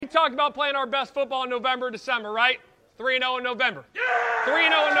talked about playing our best football in November, December, right? 3-0 in November. Yeah!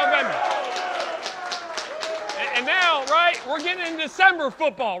 3-0 in November. And now, right, we're getting into December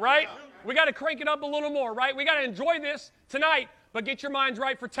football, right? We got to crank it up a little more, right? We got to enjoy this tonight, but get your minds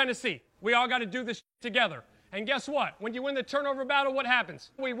right for Tennessee. We all got to do this together. And guess what? When you win the turnover battle, what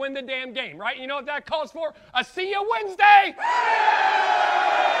happens? We win the damn game, right? You know what that calls for? A see you Wednesday!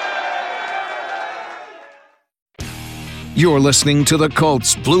 You're listening to the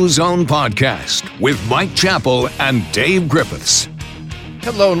Colts Blue Zone Podcast with Mike Chappell and Dave Griffiths.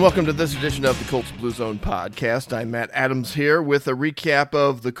 Hello and welcome to this edition of the Colts Blue Zone Podcast. I'm Matt Adams here with a recap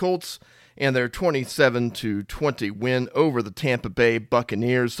of the Colts and their 27-20 win over the Tampa Bay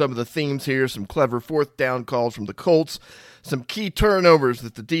Buccaneers. Some of the themes here, some clever fourth down calls from the Colts, some key turnovers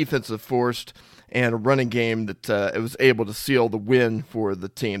that the defense have forced, and a running game that it was able to seal the win for the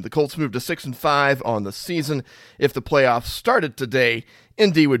team. The Colts moved to 6-5 on the season. If the playoffs started today,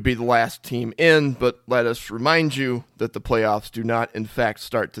 Indy would be the last team in, but let us remind you that the playoffs do not, in fact,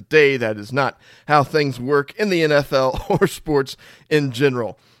 start today. That is not how things work in the NFL or sports in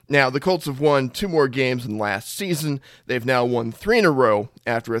general. Now, the Colts have won 2 more games than last season. They've now won 3 in a row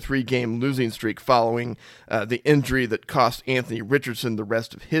after a 3-game losing streak following the injury that cost Anthony Richardson the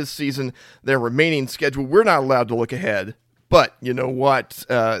rest of his season. Their remaining schedule, we're not allowed to look ahead, but you know what?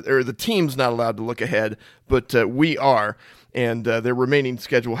 Or the team's not allowed to look ahead, but we are. And their remaining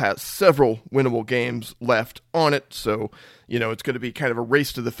schedule has several winnable games left on it. So, you know, it's going to be kind of a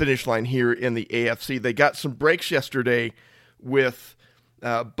race to the finish line here in the AFC. They got some breaks yesterday with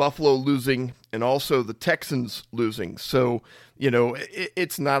Buffalo losing and also the Texans losing. So, you know,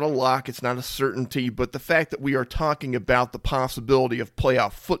 it's not a lock, it's not a certainty, but the fact that we are talking about the possibility of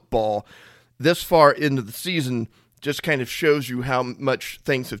playoff football this far into the season just kind of shows you how much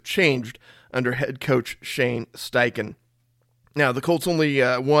things have changed under head coach Shane Steichen. Now, the Colts only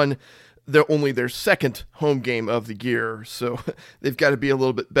won their second home game of the year, so they've got to be a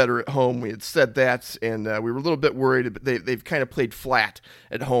little bit better at home. We had said that, and we were a little bit worried, but they've kind of played flat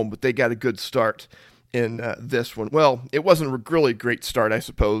at home, but they got a good start in this one. Well, it wasn't a really great start, I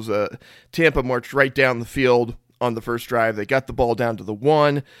suppose. Tampa marched right down the field on the first drive. They got the ball down to the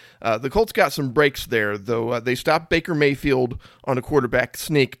 1. The Colts got some breaks there, though. They stopped Baker Mayfield on a quarterback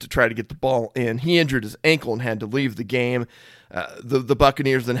sneak to try to get the ball in. He injured his ankle and had to leave the game. The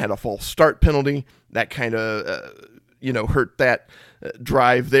Buccaneers then had a false start penalty. That kind of, hurt that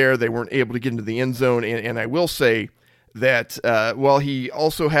drive there. They weren't able to get into the end zone. And I will say that while he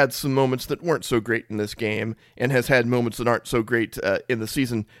also had some moments that weren't so great in this game and has had moments that aren't so great in the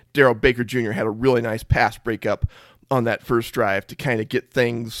season, Darrell Baker Jr. had a really nice pass breakup on that first drive to kind of get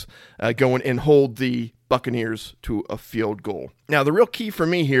things going and hold the Buccaneers to a field goal. Now, the real key for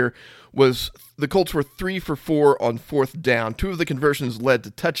me here was the Colts were 3 for 4 on fourth down. 2 of the conversions led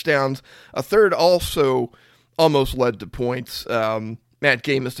to touchdowns. A third also almost led to points. Matt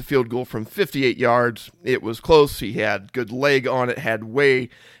Gay missed a field goal from 58 yards. It was close. He had good leg on it, had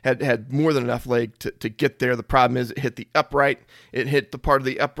more than enough leg to get there. The problem is it hit the upright. It hit the part of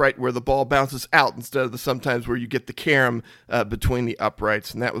the upright where the ball bounces out instead of sometimes where you get the carom between the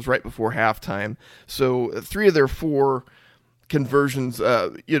uprights, and that was right before halftime. So 3 of their 4 conversions,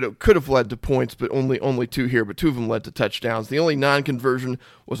 could have led to points, but only 2 here, but 2 of them led to touchdowns. The only non-conversion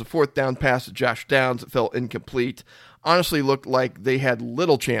was a fourth down pass to Josh Downs that fell incomplete. Honestly looked like they had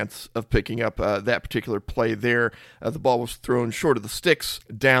little chance of picking up that particular play there. The ball was thrown short of the sticks.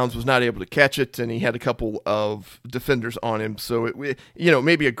 Downs was not able to catch it, and he had a couple of defenders on him. So,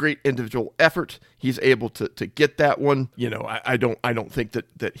 maybe a great individual effort. He's able to get that one. I don't think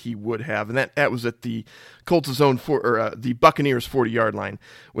that he would have. And that was at the Colts' own the Buccaneers 40-yard line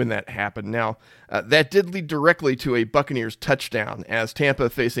when that happened. Now, that did lead directly to a Buccaneers touchdown as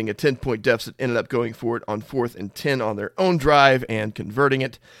Tampa, facing a 10-point deficit, ended up going for it on 4th and 10 on their own drive and converting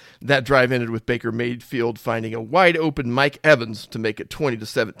it. That drive ended with Baker Mayfield finding a wide-open Mike Evans to make it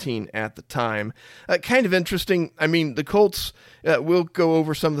 20-17 at the time. Kind of interesting. I mean, the Colts, we'll go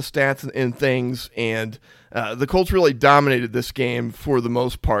over some of the stats and things, and the Colts really dominated this game for the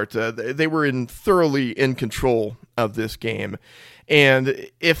most part. They were thoroughly in control of this game. And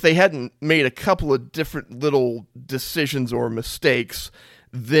if they hadn't made a couple of different little decisions or mistakes,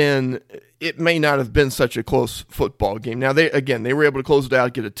 then it may not have been such a close football game. Now, they were able to close it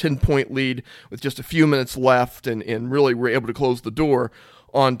out, get a 10-point lead with just a few minutes left, and really were able to close the door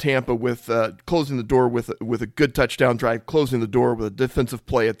on Tampa with closing the door with a good touchdown drive, closing the door with a defensive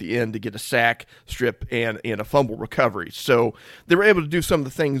play at the end to get a sack, strip, and a fumble recovery. So they were able to do some of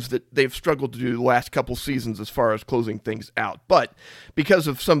the things that they've struggled to do the last couple seasons as far as closing things out. But because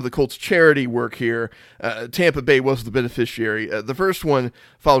of some of the Colts' charity work here, Tampa Bay was the beneficiary. The first one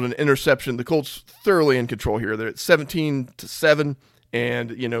followed an interception. The Colts thoroughly in control here. They're at 17-7, and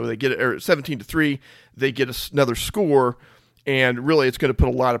they get 17-3. They get another score. And really, it's going to put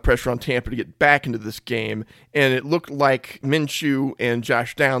a lot of pressure on Tampa to get back into this game. And it looked like Minshew and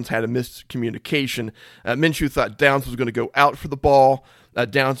Josh Downs had a miscommunication. Minshew thought Downs was going to go out for the ball.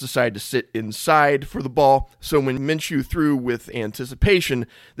 Downs decided to sit inside for the ball. So when Minshew threw with anticipation,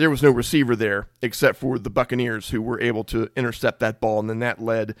 there was no receiver there except for the Buccaneers, who were able to intercept that ball. And then that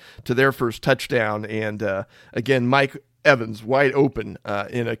led to their first touchdown. And again, Mike Evans wide open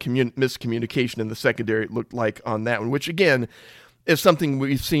in a miscommunication in the secondary, it looked like, on that one, which again is something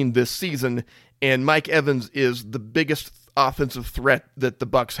we've seen this season. And Mike Evans is the biggest offensive threat that the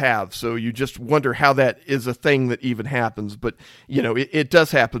Bucs have. So you just wonder how that is a thing that even happens. But it does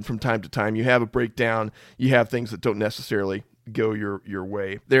happen from time to time. You have a breakdown. You have things that don't necessarily go your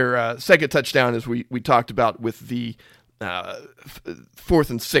way. Their second touchdown, as we talked about, with the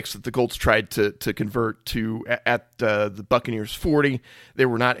 4th and 6 that the Colts tried to convert to at the Buccaneers 40. They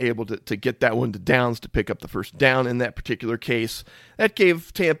were not able to get that one to Downs to pick up the first down in that particular case. That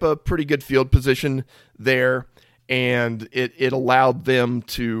gave Tampa pretty good field position there, and it allowed them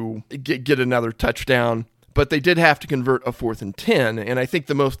to get another touchdown. But they did have to convert a 4th and 10, and I think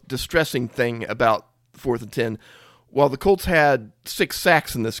the most distressing thing about 4th and 10, while the Colts had 6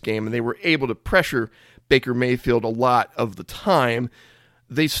 sacks in this game and they were able to pressure Baker Mayfield a lot of the time,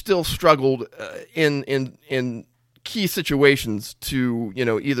 they still struggled in key situations to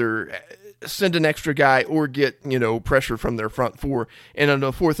either send an extra guy or get pressure from their front four. And on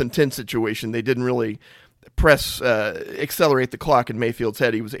a 4th and 10 situation, they didn't really accelerate the clock in Mayfield's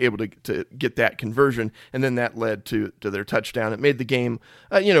head. He was able to get that conversion, and then that led to their touchdown. It made the game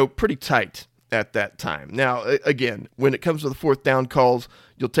pretty tight at that time. Now, again, when it comes to the 4th down calls,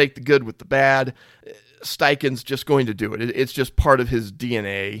 you'll take the good with the bad. Steichen's just going to do it. It's just part of his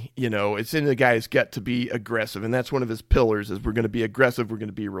DNA. It's in the guy's gut to be aggressive, and that's one of his pillars, is we're going to be aggressive, we're going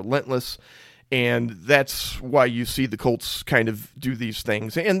to be relentless, and that's why you see the Colts kind of do these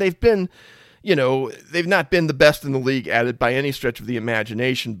things. And they've been, they've not been the best in the league at it by any stretch of the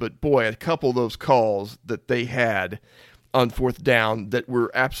imagination, but boy, a couple of those calls that they had on 4th down that were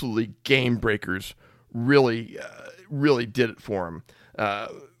absolutely game breakers really did it for them.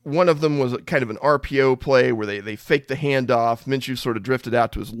 One of them was kind of an RPO play where they faked the handoff. Minshew sort of drifted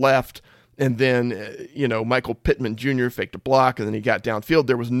out to his left, and then, Michael Pittman Jr. faked a block, and then he got downfield.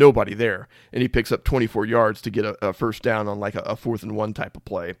 There was nobody there, and he picks up 24 yards to get a first down on like a 4th and 1 type of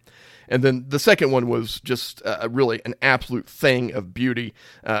play. And then the second one was just really an absolute thing of beauty.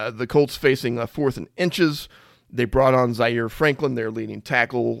 The Colts facing a 4th and inches. They brought on Zaire Franklin, their leading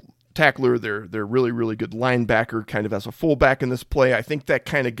tackler, their really, really good linebacker, kind of as a fullback in this play. I think that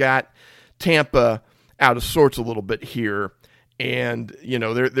kind of got Tampa out of sorts a little bit here. And,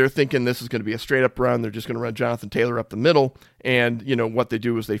 they're thinking this is going to be a straight-up run. They're just going to run Jonathan Taylor up the middle. And, what they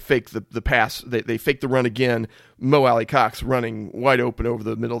do is they fake the pass. They fake the run again. Mo Alley-Cox running wide open over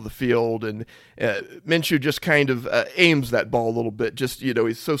the middle of the field. And Minshew just kind of aims that ball a little bit. Just,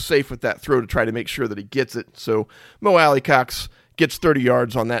 he's so safe with that throw to try to make sure that he gets it. So Mo Alley-Cox gets 30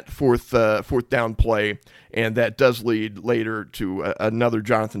 yards on that fourth down play, and that does lead later to another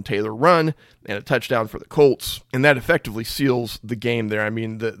Jonathan Taylor run and a touchdown for the Colts, and that effectively seals the game there. I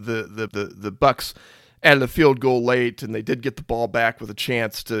mean, the Bucs added a field goal late, and they did get the ball back with a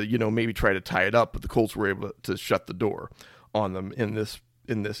chance to maybe try to tie it up, but the Colts were able to shut the door on them in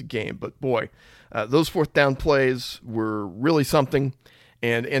this game. But boy, those 4th down plays were really something,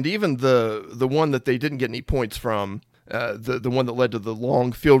 and even the one that they didn't get any points from. The one that led to the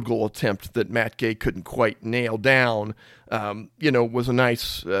long field goal attempt that Matt Gay couldn't quite nail down, was a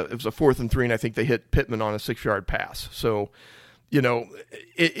nice, it was a 4th and 3, and I think they hit Pittman on a 6-yard pass. So,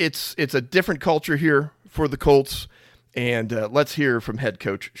 it's a different culture here for the Colts, and let's hear from head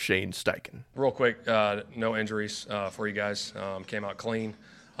coach Shane Steichen. Real quick, no injuries for you guys. Came out clean.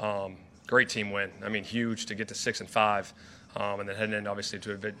 Great team win. I mean, huge to get to 6-5. And then heading in, obviously,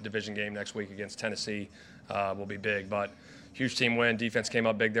 to a division game next week against Tennessee will be big. But huge team win. Defense came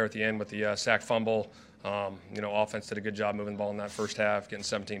up big there at the end with the sack fumble. Offense did a good job moving the ball in that first half, getting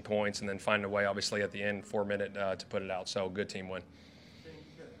 17 points, and then finding a way, obviously, at the end, 4-minute to put it out. So good team win.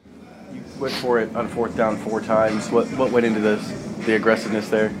 You went for it on 4th down 4 times. What went into the aggressiveness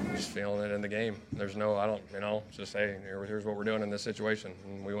there? Just feeling it in the game. There's just hey, here's what we're doing in this situation,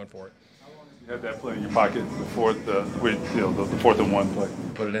 and we went for it. You had that play in your pocket, the 4th and 1 play.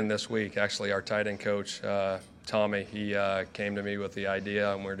 Put it in this week. Actually, our tight end coach, Tommy, he came to me with the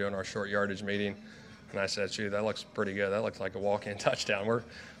idea, and we were doing our short yardage meeting, and I said, "Shoot, that looks pretty good. That looks like a walk-in touchdown.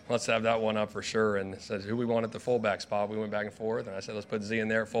 Let's have that one up for sure." And said, "Who we want at the fullback spot?" We went back and forth, and I said, "Let's put Z in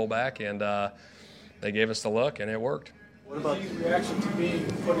there at fullback," and they gave us the look, and it worked. What about his reaction to being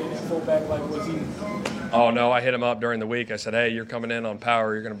put in at fullback? Like, was he? Oh, no, I hit him up during the week. I said, "Hey, you're coming in on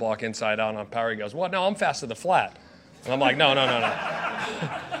power. You're going to block inside out on power." He goes, "What? No, I'm fast to the flat." And I'm like, no. No.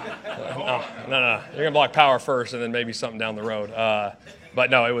 You're going to block power first and then maybe something down the road. But,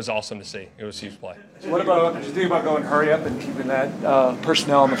 no, it was awesome to see. It was a huge play. Did you think about going hurry up and keeping that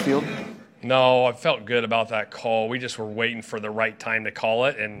personnel on the field? No, I felt good about that call. We just were waiting for the right time to call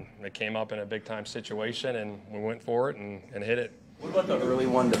it, and it came up in a big-time situation, and we went for it and hit it. What about the early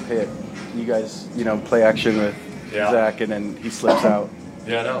one to Pitt? You guys, play action with Zach, and then he slips out.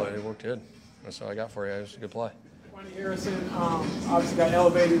 Yeah, no, it worked good. That's all I got for you. It was a good play. Ronnie Harrison obviously got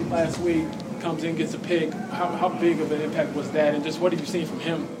elevated last week, comes in, gets a pick. How big of an impact was that, and just what have you seen from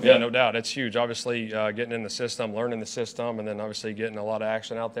him? Yeah, no doubt. It's huge. Obviously, getting in the system, learning the system, and then obviously getting a lot of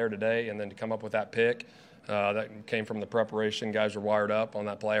action out there today, and then to come up with that pick. That came from the preparation. Guys were wired up on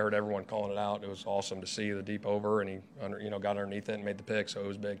that play. I heard everyone calling it out. It was awesome to see the deep over, and he got underneath it and made the pick, so it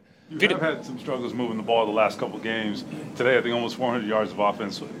was big. You have had some struggles moving the ball the last couple of games. Today, I think almost 400 yards of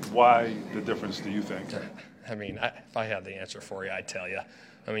offense. Why the difference, do you think? I mean, if I had the answer for you, I'd tell you.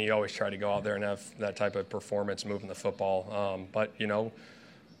 I mean, you always try to go out there and have that type of performance moving the football. But,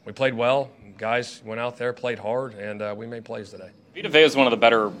 we played well. Guys went out there, played hard, and we made plays today. Vita Vea is one of the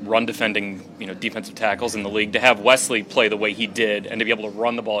better run-defending, defensive tackles in the league. To have Wesley play the way he did and to be able to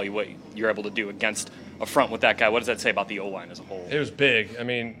run the ball the way you're able to do against a front with that guy, what does that say about the O-line as a whole? It was big. I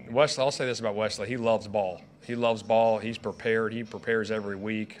mean, Wesley, I'll say this about Wesley. He loves ball. He loves ball. He's prepared. He prepares every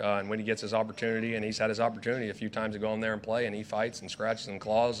week. And when he gets his opportunity, and he's had his opportunity a few times to go in there and play, and he fights and scratches and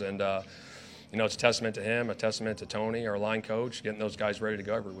claws. And, it's a testament to him, a testament to Tony, our line coach, getting those guys ready to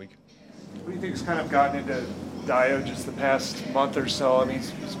go every week. What do you think has kind of gotten into Dio just the past month or so? I mean,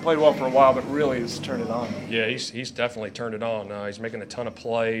 he's played well for a while, but really has turned it on. Yeah, he's definitely turned it on. He's making a ton of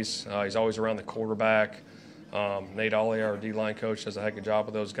plays. He's always around the quarterback. Nate Ollie, our D-line coach, does a heck of a job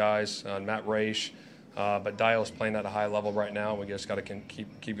with those guys. Matt Raish. But Dio's playing at a high level right now, and we just got to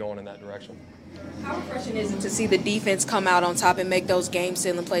keep going in that direction. How refreshing is it to see the defense come out on top and make those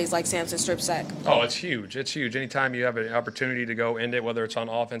game-sealing plays like Samson strip sack? Oh, it's huge. It's huge. Anytime you have an opportunity to go end it, whether it's on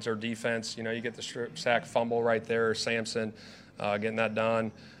offense or defense, you get the strip sack fumble right there, Samson getting that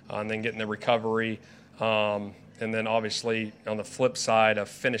done, and then getting the recovery. And then obviously on the flip side of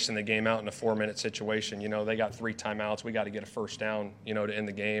finishing the game out in a 4-minute situation, they got 3 timeouts. We got to get a first down, to end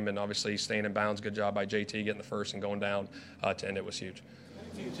the game. And obviously staying in bounds, good job by JT getting the first and going down to end it was huge.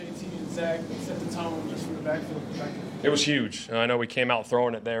 JT and Zach set the tone just from the backfield. It was huge. I know we came out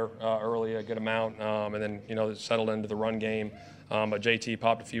throwing it there early a good amount, and then, it settled into the run game. But JT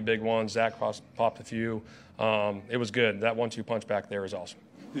popped a few big ones. Zach popped a few. It was good. That 1-2 punch back there is awesome.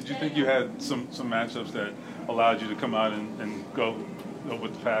 Did you think you had some matchups that allowed you to come out and go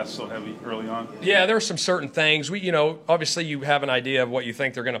with the pass so heavy early on? Yeah, there were some certain things. We, obviously you have an idea of what you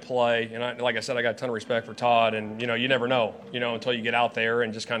think they're going to play. And like I said, I got a ton of respect for Todd. And, you never know, until you get out there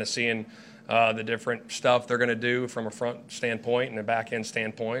and just kind of seeing the different stuff they're going to do from a front standpoint and a back end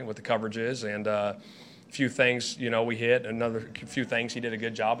standpoint with the coverages. And a few things, we hit. Another few things he did a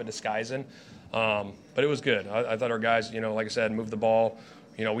good job at disguising. But it was good. I thought our guys, like I said, moved the ball.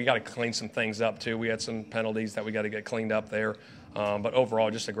 We got to clean some things up, too. We had some penalties that we got to get cleaned up there. But overall,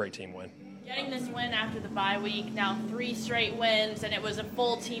 just a great team win. Getting this win after the bye week, now 3 straight wins, and it was a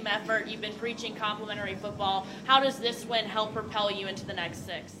full team effort. You've been preaching complimentary football. How does this win help propel you into the next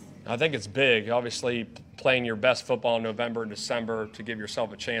 6? I think it's big. Obviously, playing your best football in November and December to give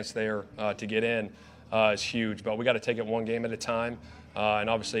yourself a chance there to get in is huge. But we got to take it one game at a time. And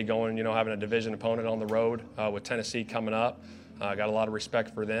obviously going, having a division opponent on the road with Tennessee coming up. Got a lot of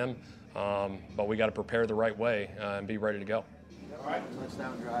respect for them. But we got to prepare the right way and be ready to go.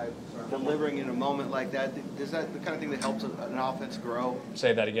 Touchdown drive, delivering in a moment like that, is that the kind of thing that helps an offense grow?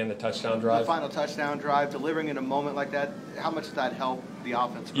 Say that again, the touchdown drive? The final touchdown drive, delivering in a moment like that, how much does that help the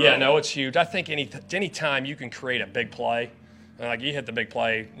offense grow? Yeah, no, it's huge. I think any time you can create a big play, like you hit the big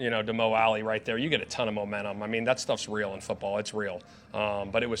play, to Mo Alley right there, you get a ton of momentum. I mean, that stuff's real in football. It's real.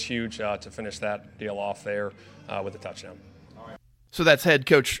 But it was huge to finish that deal off there with a touchdown. So that's head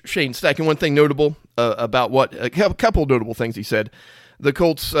coach Shane Steichen. One thing notable about a couple notable things he said, The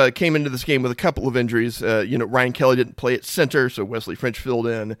Colts came into this game with a couple of injuries. Ryan Kelly didn't play at center, so Wesley French filled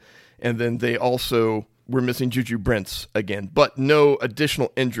in. And then they also were missing Juju Brents again. But no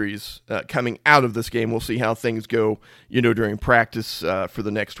additional injuries coming out of this game. We'll see how things go, during practice for the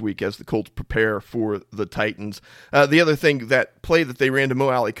next week as the Colts prepare for the Titans. The other thing, that play that they ran to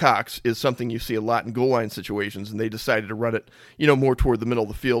Mo Alley Cox is something you see a lot in goal line situations, and they decided to run it, more toward the middle of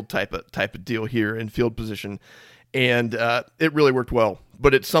the field type of deal here in field position. And it really worked well.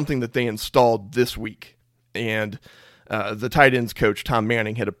 But it's something that they installed this week. And the tight ends coach, Tom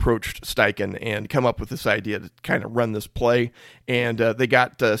Manning, had approached Steichen and come up with this idea to kind of run this play. And they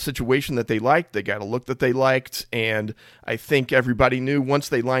got a situation that they liked. They got a look that they liked. And I think everybody knew once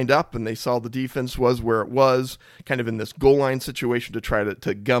they lined up and they saw the defense was where it was, kind of in this goal line situation to try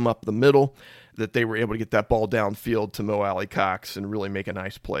to gum up the middle, that they were able to get that ball downfield to Mo Alley Cox and really make a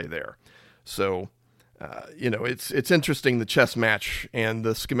nice play there. So, it's interesting, the chess match and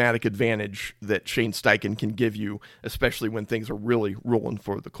the schematic advantage that Shane Steichen can give you, especially when things are really rolling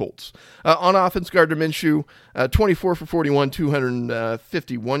for the Colts. On offense, Gardner Minshew, 24 for 41,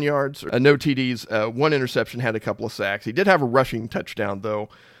 251 yards, no TDs, one interception, had a couple of sacks. He did have a rushing touchdown, though.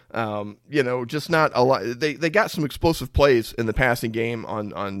 Just not a lot. They got some explosive plays in the passing game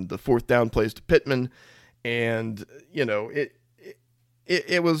on the fourth down plays to Pittman, and,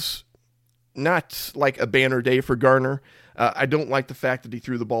 it was not like a banner day for Gardner. I don't like the fact that he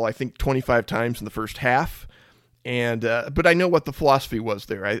threw the ball, I think, 25 times in the first half. But I know what the philosophy was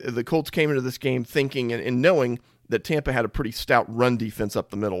there. The Colts came into this game thinking and knowing that Tampa had a pretty stout run defense up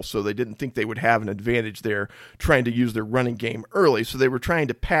the middle, so they didn't think they would have an advantage there trying to use their running game early. So they were trying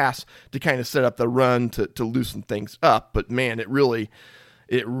to pass to kind of set up the run to loosen things up. But, man, it really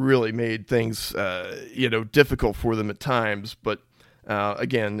made things difficult for them at times. But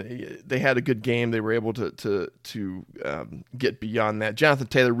again, they had a good game. They were able to get beyond that. Jonathan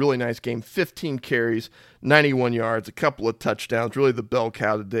Taylor, really nice game. 15 carries, 91 yards, a couple of touchdowns. Really the bell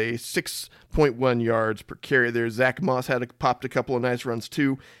cow today. 6.1 yards per carry there. Zach Moss popped a couple of nice runs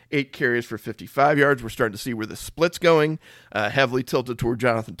too. 8 carries for 55 yards. We're starting to see where the split's going. Heavily tilted toward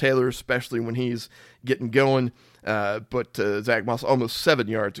Jonathan Taylor, especially when he's getting going. But Zach Moss, almost 7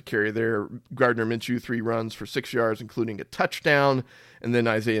 yards a carry there. Gardner Minshew, 3 runs for 6 yards, including a touchdown. And then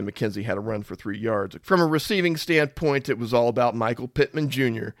Isaiah McKenzie had a run for 3 yards. From a receiving standpoint, it was all about Michael Pittman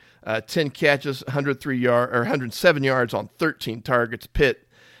Jr. 10 catches, 107 yards on 13 targets. Pitt,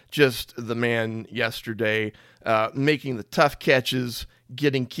 just the man yesterday, making the tough catches,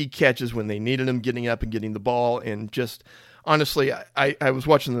 getting key catches when they needed them, getting up and getting the ball, and just... Honestly, I was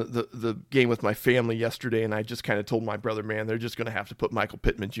watching the game with my family yesterday, and I just kind of told my brother, man, they're just going to have to put Michael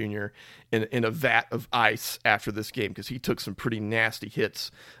Pittman Jr. in a vat of ice after this game because he took some pretty nasty hits.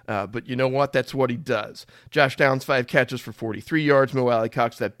 But you know what? That's what he does. Josh Downs, 5 catches for 43 yards. Mo Alley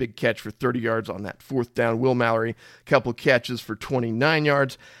Cox, that big catch for 30 yards on that fourth down. Will Mallory, a couple catches for 29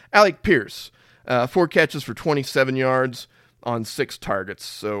 yards. Alec Pierce, 4 catches for 27 yards on 6 targets.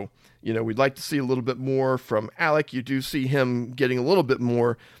 So... we'd like to see a little bit more from Alec. You do see him getting a little bit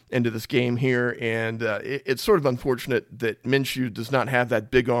more into this game here, and it's sort of unfortunate that Minshew does not have that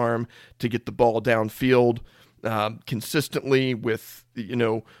big arm to get the ball downfield consistently with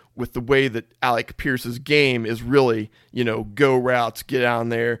the way that Alec Pierce's game is really, go routes, get down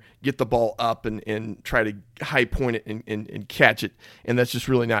there, get the ball up and try to high point it and catch it, and that's just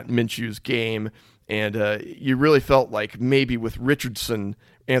really not Minshew's game. And you really felt like maybe with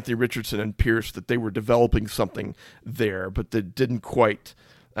Anthony Richardson and Pierce that they were developing something there, but they didn't quite,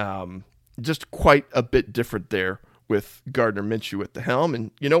 just quite a bit different there with Gardner Minshew at the helm.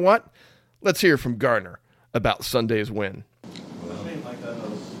 And you know what? Let's hear from Gardner about Sunday's win.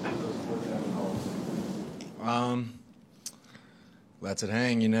 Lets it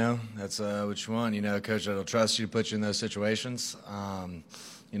hang, That's what you want. A coach that'll trust you to put you in those situations.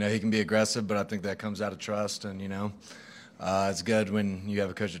 He can be aggressive, but I think that comes out of trust. And, it's good when you have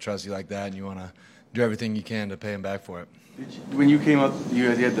a coach that trusts you like that and you want to do everything you can to pay him back for it. When you came up, you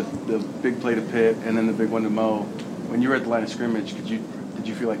had the big play to Pitt and then the big one to Mo. When you were at the line of scrimmage, did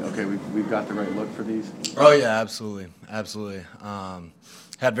you feel like, okay, we've got the right look for these? Oh, yeah, absolutely.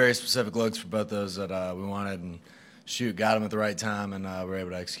 Had very specific looks for both those that we wanted, and got them at the right time, and we were able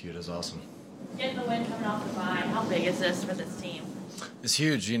to execute. It was awesome. Getting the win coming off the bye, how big is this for this team? It's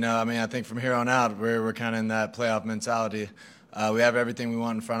huge, I think from here on out, we're kind of in that playoff mentality. We have everything we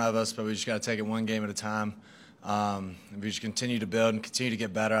want in front of us, but we just got to take it one game at a time. And we just continue to build and continue to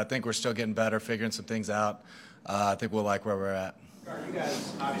get better. I think we're still getting better, figuring some things out. I think we'll like where we're at. You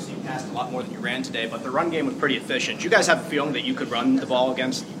guys obviously passed a lot more than you ran today, but the run game was pretty efficient. Do you guys have a feeling that you could run the ball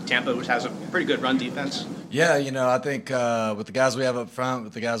against Tampa, which has a pretty good run defense? Yeah, I think with the guys we have up front,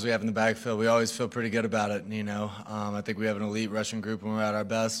 with the guys we have in the backfield, we always feel pretty good about it, I think we have an elite rushing group when we're at our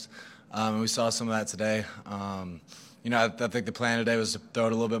best, and we saw some of that today. I think the plan today was to throw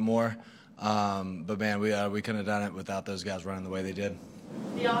it a little bit more, but, man, we couldn't have done it without those guys running the way they did.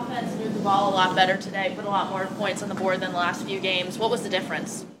 The offense moved the ball a lot better today, put a lot more points on the board than the last few games. What was the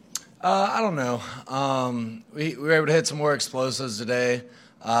difference? I don't know. We were able to hit some more explosives today.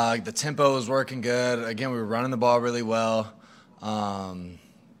 The tempo was working good. Again, we were running the ball really well.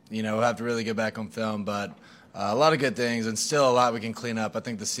 We'll have to really get back on film, but a lot of good things and still a lot we can clean up. I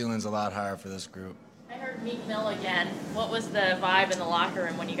think the ceiling's a lot higher for this group. I heard Meek Mill again. What was the vibe in the locker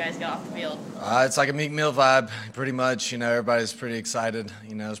room when you guys got off the field? It's like a Meek Mill vibe, pretty much. Everybody's pretty excited.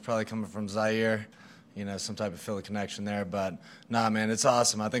 It's probably coming from Zaire. Some type of Philly connection there. But, nah, man, it's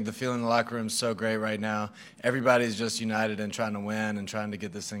awesome. I think the feeling in the locker room is so great right now. Everybody's just united and trying to win and trying to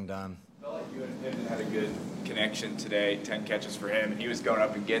get this thing done. I felt like you and Pittman had a good connection today, 10 catches for him, and he was going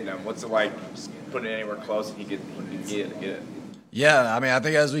up and getting them. What's it like just putting it anywhere close and he could get it? Yeah, I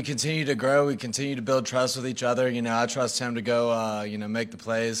think as we continue to grow, we continue to build trust with each other. I trust him to go, make the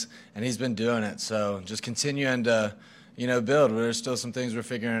plays, and he's been doing it. So just continuing to, build. There's still some things we're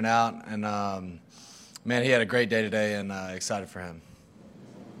figuring out, and man, he had a great day today, and excited for him.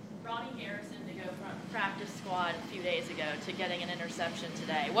 Ronnie Harrison to go from practice squad a few days ago to getting an interception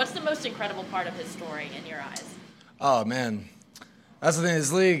today. What's the most incredible part of his story in your eyes? Oh, man. That's the thing.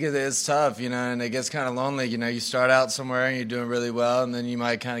 This league is tough, and it gets kind of lonely. You start out somewhere and you're doing really well, and then you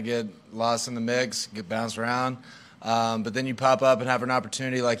might kind of get lost in the mix, get bounced around. But then you pop up and have an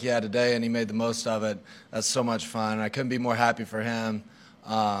opportunity like he had today, and he made the most of it. That's so much fun. I couldn't be more happy for him.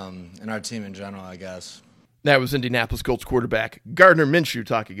 And our team in general, I guess. That was Indianapolis Colts quarterback Gardner Minshew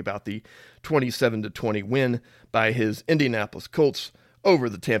talking about the 27-20 win by his Indianapolis Colts over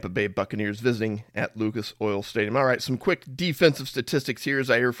the Tampa Bay Buccaneers visiting at Lucas Oil Stadium. All right, some quick defensive statistics here.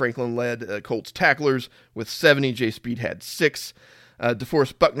 Zaire Franklin led Colts tacklers with 70. Jay Speed had 6.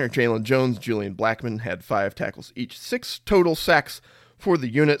 DeForest Buckner, Jalen Jones, Julian Blackman had 5 tackles each. 6 total sacks for the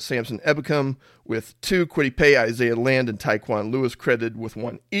unit. Samson Ebukam with 2. Kwity Paye, Isaiah Land, and Taekwon Lewis credited with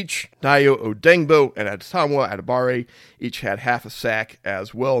 1 each. Dayo Odengbo and Adesamoah Adebare each had half a sack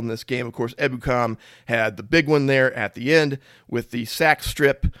as well in this game. Of course, Ebukam had the big one there at the end with the sack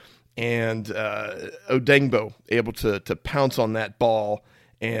strip, and Odengbo able to pounce on that ball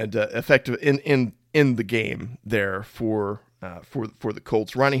and effective in the game there for the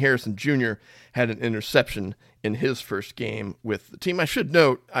Colts. Ronnie Harrison Jr. had an interception in his first game with the team. I should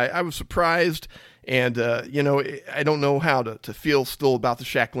note, I was surprised, and, I don't know how to feel still about the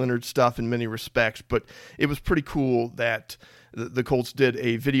Shaq Leonard stuff in many respects, but it was pretty cool that the Colts did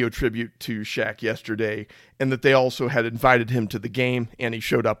a video tribute to Shaq yesterday, and that they also had invited him to the game, and he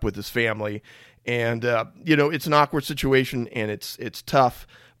showed up with his family. And, it's an awkward situation, and it's tough,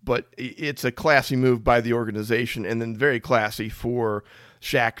 but it's a classy move by the organization, and then very classy for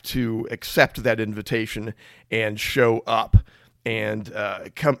Shaq to accept that invitation and show up and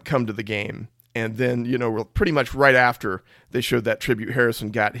come to the game. And then, pretty much right after they showed that tribute, Harrison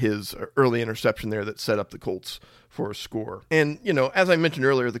got his early interception there that set up the Colts for a score. And, as I mentioned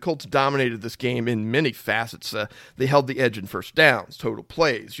earlier, the Colts dominated this game in many facets. They held the edge in first downs, total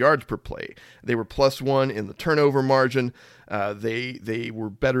plays, yards per play. They were +1 in the turnover margin. They were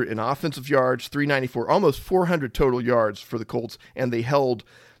better in offensive yards, 394, almost 400 total yards for the Colts, and they held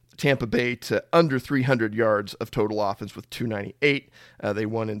Tampa Bay to under 300 yards of total offense with 298. They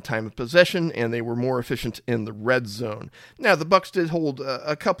won in time of possession, and they were more efficient in the red zone. Now, the Bucs did hold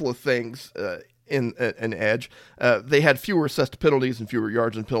a couple of things in an edge. They had fewer assessed penalties and fewer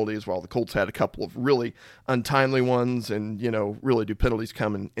yards and penalties, while the Colts had a couple of really untimely ones, and, really do penalties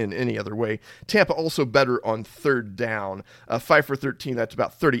come in any other way. Tampa also better on third down, 5 for 13, that's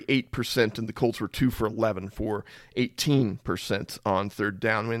about 38%, and the Colts were 2 for 11 for 18% on third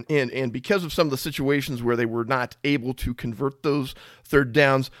down. And because of some of the situations where they were not able to convert those third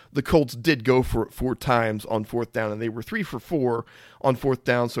downs, the Colts did go for it 4 times on fourth down, and they were 3 for 4 on fourth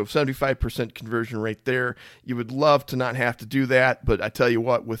down, so 75% conversion rate there. You would love to not have to do that, but I tell you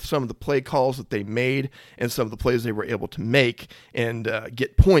what, with some of the play calls that they made and some of the plays they were able to make and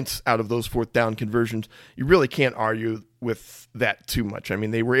get points out of those fourth down conversions, you really can't argue with that too much. I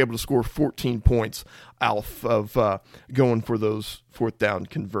mean, they were able to score 14 points off of going for those fourth down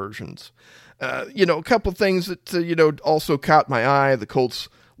conversions. A couple things that, also caught my eye. The Colts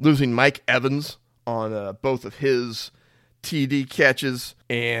losing Mike Evans on both of his TD catches,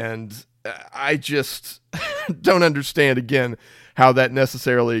 and I just don't understand, again, how that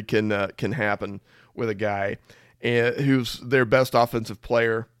necessarily can happen with a guy who's their best offensive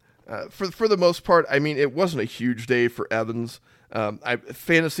player. For the most part, I mean, it wasn't a huge day for Evans.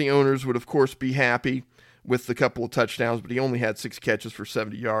 Fantasy owners would, of course, be happy with the couple of touchdowns, but he only had 6 catches for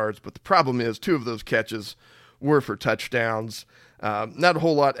 70 yards. But the problem is 2 of those catches were for touchdowns. Not a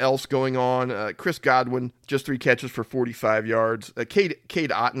whole lot else going on. Chris Godwin, just 3 catches for 45 yards. Cade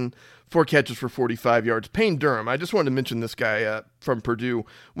Otton, 4 catches for 45 yards. Payne Durham, I just wanted to mention this guy from Purdue,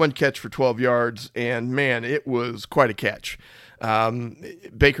 1 catch for 12 yards, and man, it was quite a catch.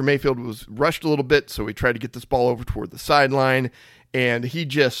 Baker Mayfield was rushed a little bit, so he tried to get this ball over toward the sideline, and he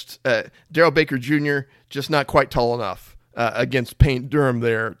just, Darrell Baker Jr., just not quite tall enough against Payne Durham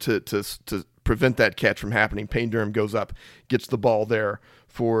there to prevent that catch from happening. Payne Durham goes up, gets the ball there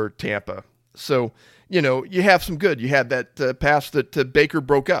for Tampa. So, you have some good. You had that pass that Baker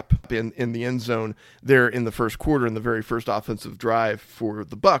broke up in the end zone there in the first quarter in the very first offensive drive for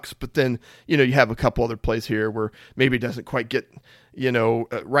the Bucs. But then, you have a couple other plays here where maybe it doesn't quite get,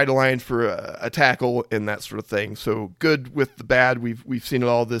 right aligned for a tackle and that sort of thing. So good with the bad. We've seen it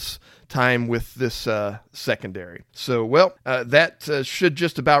all this time with this secondary. So, that should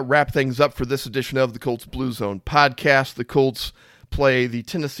just about wrap things up for this edition of the Colts Blue Zone podcast. The Colts play the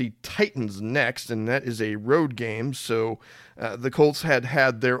Tennessee Titans next, and that is a road game. So the Colts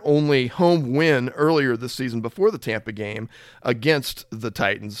had their only home win earlier this season before the Tampa game against the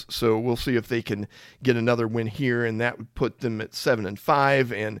Titans. So we'll see if they can get another win here, and that would put them at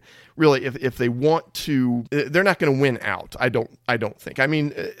 7-5. And really, if they want to, they're not going to win out. I don't think. I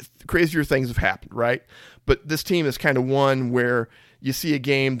mean, crazier things have happened, right? But this team is kind of one where you see a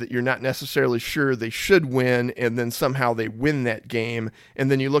game that you're not necessarily sure they should win, and then somehow they win that game.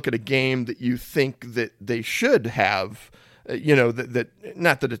 And then you look at a game that you think that they should have, that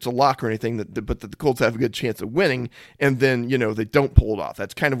not that it's a lock or anything, but that the Colts have a good chance of winning, and then, they don't pull it off.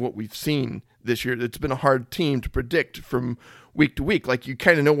 That's kind of what we've seen this year. It's been a hard team to predict from week to week. Like, you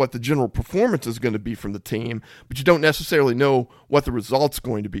kind of know what the general performance is going to be from the team, but you don't necessarily know what the result's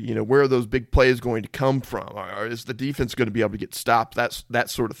going to be. Where are those big plays going to come from? Or is the defense going to be able to get stopped? That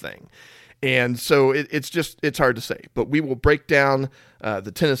sort of thing. And so it's hard to say. But we will break down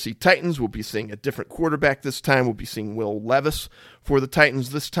the Tennessee Titans. We'll be seeing a different quarterback this time. We'll be seeing Will Levis for the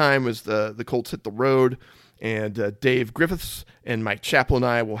Titans this time as the Colts hit the road. And Dave Griffiths and Mike Chappell and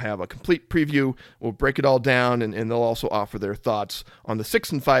I will have a complete preview. We'll break it all down, and they'll also offer their thoughts on the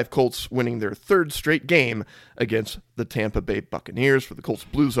 6-5 Colts winning their 3rd straight game against the Tampa Bay Buccaneers. For the Colts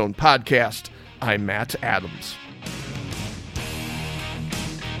Blue Zone podcast, I'm Matt Adams.